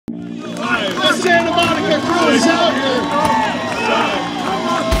Santa Monica crew is out here.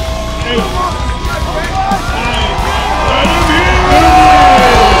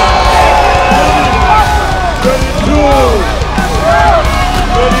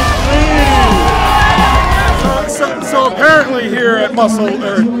 So apparently here at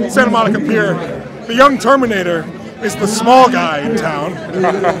Santa Monica Pier, the young Terminator is the small guy in town.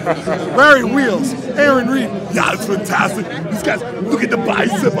 Larry Wheels, Aaron Reed. Yeah, it's fantastic. These guys, look at the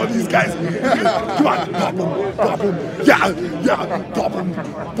bicep on these guys. Come on, pop them, pop them. Yeah, pop them,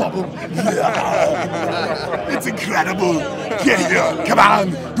 pop them. Yeah. It's incredible. Get here, come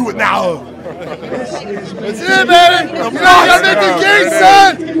on, do it now. That's it, baby. You gotta make the game,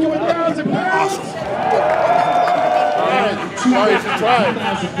 son. Awesome.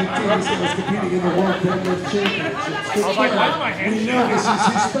 Competing in the World Deadlift Championships. I was like, why is my hand shaking? This is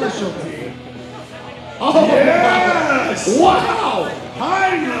his specialty. Oh, yes! Wow!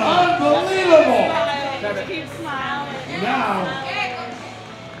 Unbelievable! Keep smiling. Now,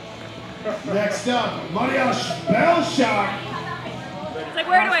 next up, Mariusz Belshock. It's like,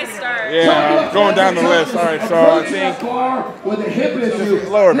 where do I start? Yeah, going down the list. All right, so I think with a hip issue.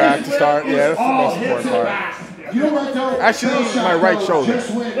 lower back to start. Yeah, that's the most important part. Actually, my right shoulder.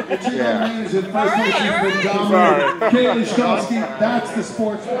 Yeah. Sorry. That's the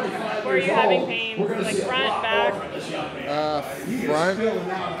sports. Were you having pain? Like front, back? Front?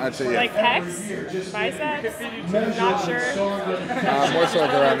 I'd say yeah. Like pecs? Biceps? Not sure. More so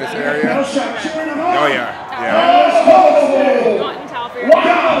around this area. Oh yeah. Yeah. Cotton towel for your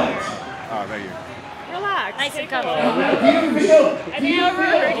back. Oh, thank you. Relax. Nice and comfortable. I think I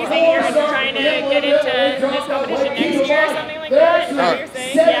overheard you saying you're trying to get into this competition next year or something like that. Is that what you're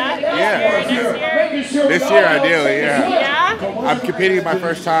saying? Yeah. Next year? This year, ideally, yeah. Yeah? I'm competing my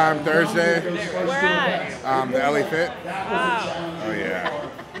first time Thursday. Where at? The LA Fit. Wow. Oh yeah.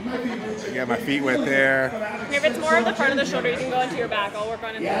 I got my feet wet there. If it's more of the front of the shoulder, you can go into your back. I'll work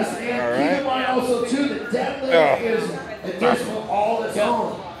on it. Yes, and keep in mind also too, the deadlift is a discipline all its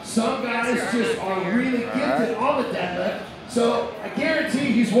own. Some guys just are really gifted on the deadlift. So I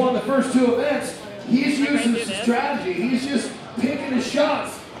guarantee he's won the first two events. He's using some strategy. He's just picking his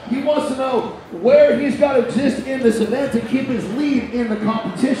shots. He wants to know where he's got to exist in this event to keep his lead in the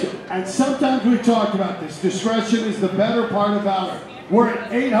competition. And sometimes we talk about this. Discretion is the better part of valor. We're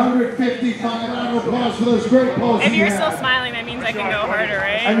at 855. Round of applause for those great poses. If you're still smiling, that means I can go harder,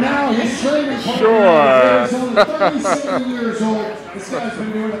 right? And now his training partner. Sure. He's only 37 years old. This guy's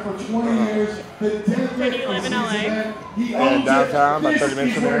been doing it for 20 years. The deadlift you live in LA? He owns downtown, about it. 30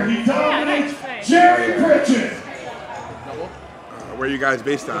 minutes from This is where here. he dominates. Nice. Jerry Pritchett. Where are you guys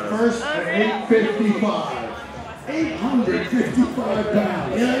based out of? First at 855. 855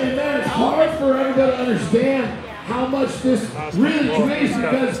 pounds. You know, and man, it's hard for everybody to understand how much this really weighs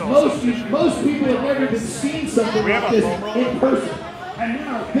because most people have never even seen something like this in person. And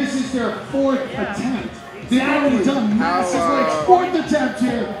now this is their fourth attempt. They've already done massive weights. Fourth attempt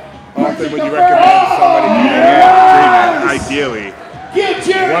here. Often would you recommend somebody doing treatment, ideally?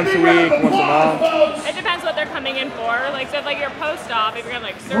 Once a week, once a month? It depends what they're coming in for. Like, so if like you're post-op, if you're having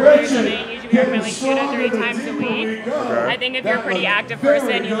like surgery or something, usually recommend like 2 to 3 times a week. Okay. I think if you're a pretty active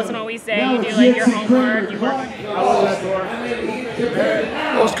person, you listen to what we say, you do like your homework, you work.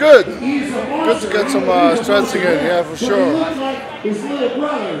 It was good. Good to get some stretching in, yeah, for sure. His little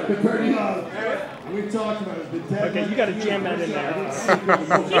brother, We talked about it. The Okay, you got to jam that in there.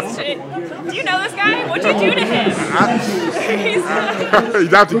 Do you know this guy? What'd you do to him?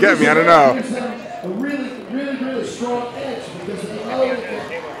 You'd have to get me, I don't know. a really strong edge because they know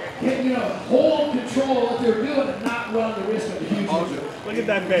they can, hold control of what they're doing and not run the risk of a huge injury. Look at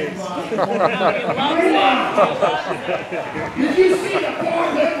that face. Did you see the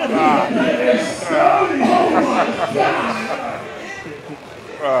Oh my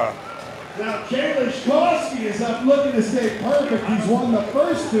God! Now, Kalish Koski is up looking to stay perfect. He's won the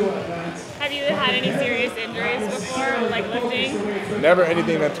first 2 events. Have you had any serious injuries before, like lifting? Never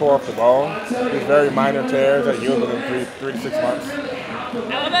anything that tore off the bone. Just very minor tears that healed within 3 to 6 months. I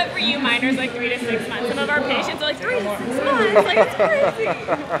love that for you, minors like 3 to 6 months. Some of our patients are like 3 to 6 months. Like, it's crazy.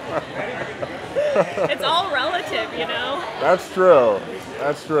 It's all relative, you know? That's true.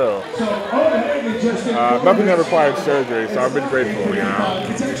 That's true. Nothing that required surgery, so I've been grateful, you know.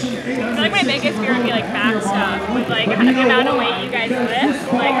 I feel like my biggest fear would be like back stuff, with like the amount of weight you guys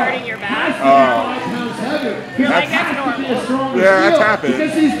lift, like hurting your back. You're like, that's normal. Yeah, that's happened.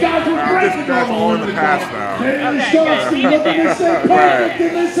 That's all in the past now. Okay, good. Keep it there. Right.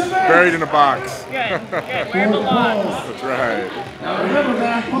 Buried in a box. Good, where it belongs. That's right.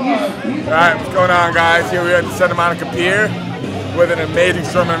 Alright, what's going on, guys? Here we are at the Santa Monica Pier. with an amazing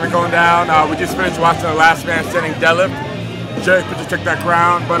tournament going down. We just finished watching the last man standing deadlift. Jerry just took that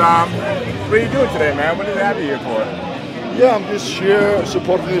crown. But what are you doing today, man? What did they have you here for? Yeah, I'm just here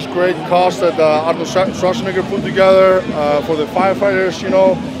supporting this great cause that Arnold Schwarzenegger put together for the firefighters, you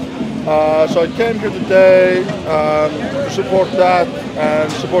know. So I came here today to support that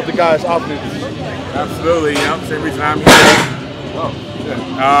and support the guys, athletes. Absolutely, you know, same reason I'm here. Oh, shit.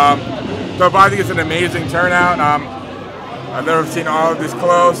 So I think it's an amazing turnout. I've never seen all of this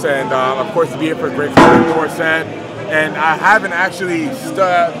close, and of course to be here for a great set. And I haven't actually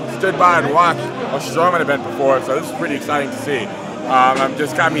stood by and watched a strongman event before, so this is pretty exciting to see. I'm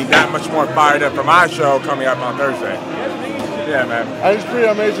just got me that much more fired up for my show coming up on Thursday. Yeah, man. And it's pretty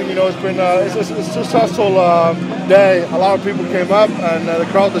amazing, you know. It's been it's a successful day. A lot of people came up, and the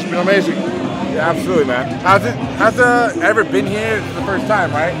crowd has been amazing. Yeah, absolutely, man. Has it ever been here? It's the first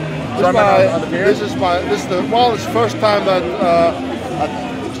time, right? This is the first time that a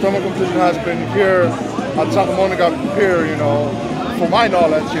strongman competition has been here at Santa Monica Pier, you know, for my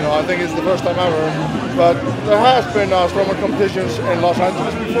knowledge, you know. I think it's the first time ever. But there has been strongman competitions in Los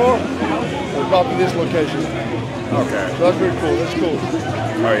Angeles before, but not in this location. Okay. So that's pretty cool. That's cool.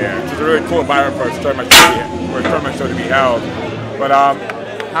 Oh yeah, it's a really cool environment for a tournament show to be held. But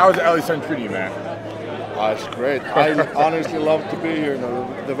how is LA Sun treating you, man? It's great. I honestly love to be here. You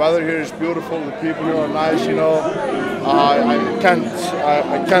know, the weather here is beautiful. The people here are nice. You know, I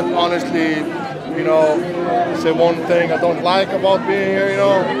can't honestly, you know, say one thing I don't like about being here. You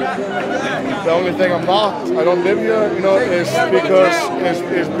know, the only thing I don't live here. You know, is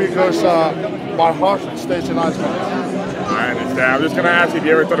because my heart stays in Iceland. I understand. I'm just gonna ask you if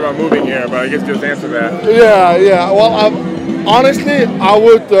you ever thought about moving here, but I guess just answer that. Yeah. Well, honestly, I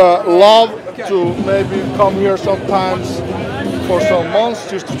would love to maybe come here sometimes for some months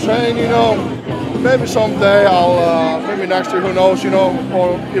just to train, you know. Maybe someday maybe next year, who knows, you know,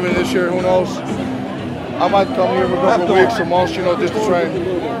 or even this year, who knows. I might come here for a couple of weeks or months, you know, just to train.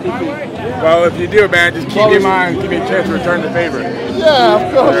 Well, if you do, man, just keep me in mind, give me a chance to return the favor. Yeah,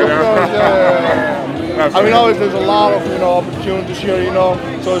 of course, yeah. I mean, always there's a lot of, you know, opportunities here, you know,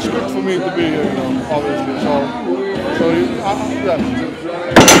 so it's good for me to be here, you know, obviously. So yeah.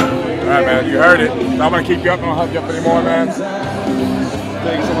 All right, man, you heard it. So I'm going to keep you up. I don't help you up anymore, man.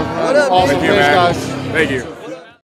 Thanks so much, man. Awesome. Thank you, man. Guys. Thank you.